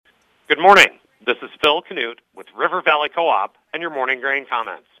Good morning. This is Phil Canute with River Valley Co-op and your morning grain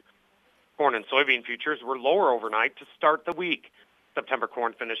comments. Corn and soybean futures were lower overnight to start the week. September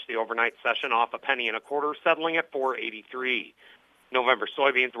corn finished the overnight session off a penny and a quarter, settling at $4.83. November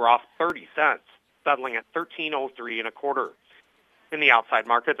soybeans were off 30 cents, settling at $13.03 and a quarter. In the outside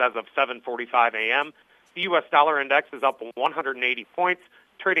markets, as of 7:45 a.m., the U.S. dollar index is up 180 points,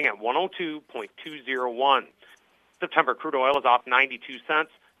 trading at 102.201. September crude oil is off 92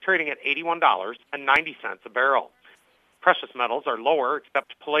 cents, trading at $81.90 a barrel. Precious metals are lower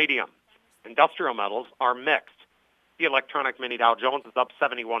except palladium. Industrial metals are mixed. The electronic mini Dow Jones is up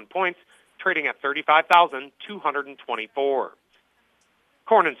 71 points, trading at 35,224.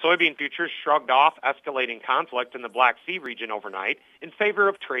 Corn and soybean futures shrugged off escalating conflict in the Black Sea region overnight in favor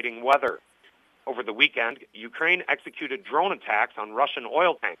of trading weather. Over the weekend, Ukraine executed drone attacks on Russian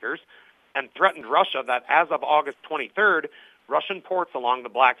oil tankers and threatened Russia that as of August 23rd, Russian ports along the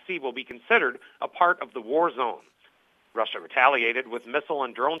Black Sea will be considered a part of the war zone. Russia retaliated with missile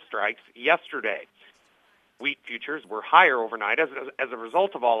and drone strikes yesterday. Wheat futures were higher overnight as a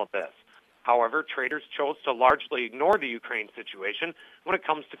result of all of this. However, traders chose to largely ignore the Ukraine situation when it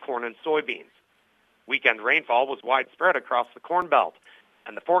comes to corn and soybeans. Weekend rainfall was widespread across the Corn Belt,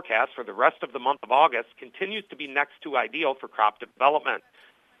 and the forecast for the rest of the month of August continues to be next to ideal for crop development.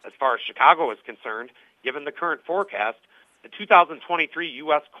 As far as Chicago is concerned, given the current forecast, the 2023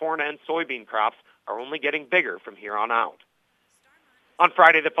 U.S. corn and soybean crops are only getting bigger from here on out. On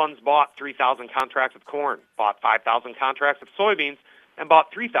Friday, the funds bought 3,000 contracts of corn, bought 5,000 contracts of soybeans, and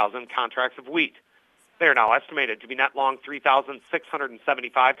bought 3,000 contracts of wheat. They are now estimated to be net long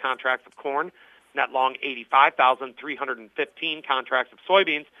 3,675 contracts of corn, net long 85,315 contracts of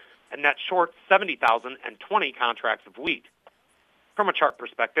soybeans, and net short 70,020 contracts of wheat. From a chart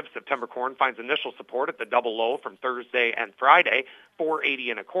perspective, September corn finds initial support at the double low from Thursday and Friday,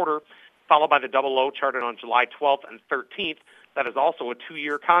 $4.80 and a quarter, followed by the double low charted on July 12th and 13th. That is also a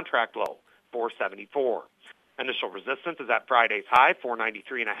two-year contract low, $4.74. Initial resistance is at Friday's high,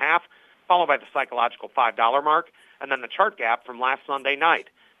 $4.93 and a half, followed by the psychological $5 mark, and then the chart gap from last Sunday night,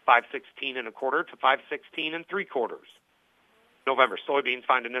 $5.16 and a quarter to $5.16 and three quarters. November soybeans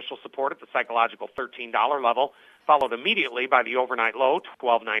find initial support at the psychological $13 level, followed immediately by the overnight low,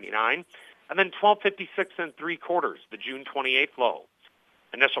 $12.99, and then $12.56 and three quarters, the June 28th low.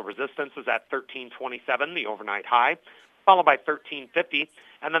 Initial resistance is at $13.27, the overnight high, followed by $13.50,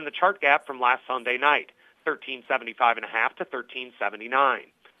 and then the chart gap from last Sunday night, $13.75 and a half to $13.79.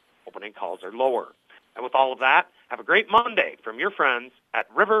 Opening calls are lower. And with all of that, have a great Monday from your friends at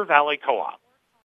River Valley Co-op.